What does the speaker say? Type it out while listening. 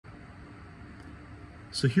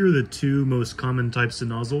So here are the two most common types of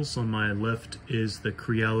nozzles. On my left is the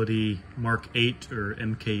Creality MK8 or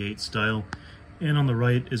MK8 style, and on the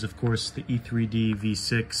right is of course the E3D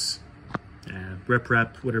V6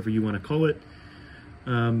 RepRap, whatever you want to call it.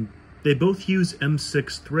 They both use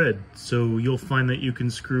M6 thread, so you'll find that you can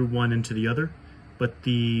screw one into the other, but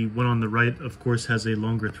the one on the right of course has a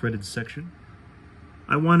longer threaded section.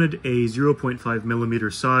 I wanted a 0.5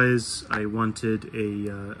 millimeter size. I wanted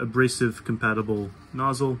a abrasive compatible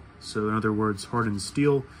nozzle, so in other words hardened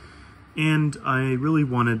steel, and I really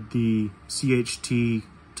wanted the CHT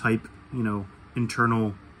type,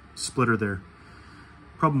 internal splitter there.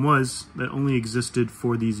 Problem was that only existed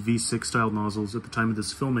for these V6 style nozzles at the time of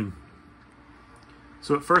this filming.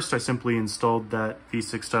 So at first I simply installed that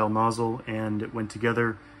V6 style nozzle and it went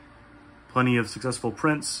together. Plenty of successful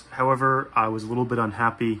prints. However, I was a little bit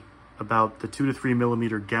unhappy about the 2 to 3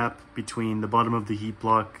 millimeter gap between the bottom of the heat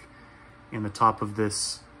block and the top of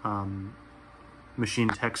this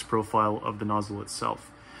machined hex profile of the nozzle itself.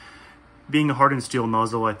 Being a hardened steel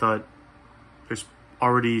nozzle, I thought there's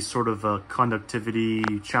already sort of a conductivity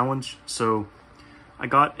challenge, so I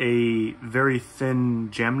got a very thin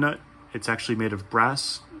jam nut. It's actually made of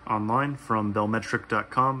brass online from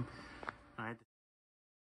bellmetric.com.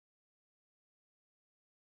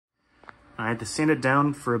 I had to sand it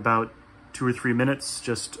down for about 2 or 3 minutes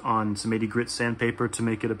just on some 80 grit sandpaper to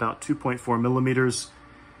make it about 2.4 millimeters.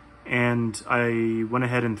 And I went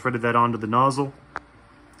ahead and threaded that onto the nozzle.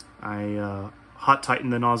 I hot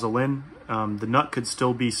tightened the nozzle in. The nut could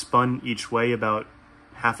still be spun each way about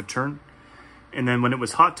half a turn. And then when it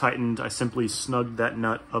was hot tightened, I simply snugged that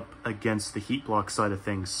nut up against the heat block side of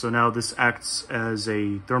things. So now this acts as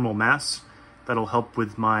a thermal mass that'll help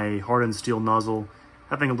with my hardened steel nozzle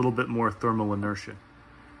having a little bit more thermal inertia.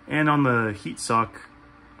 And on the heat sock,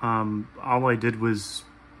 all I did was,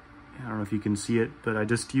 I don't know if you can see it, but I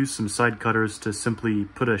just used some side cutters to simply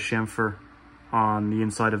put a chamfer on the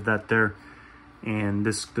inside of that there. And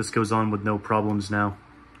this goes on with no problems now,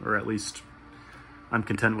 or at least I'm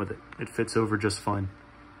content with it. It fits over just fine.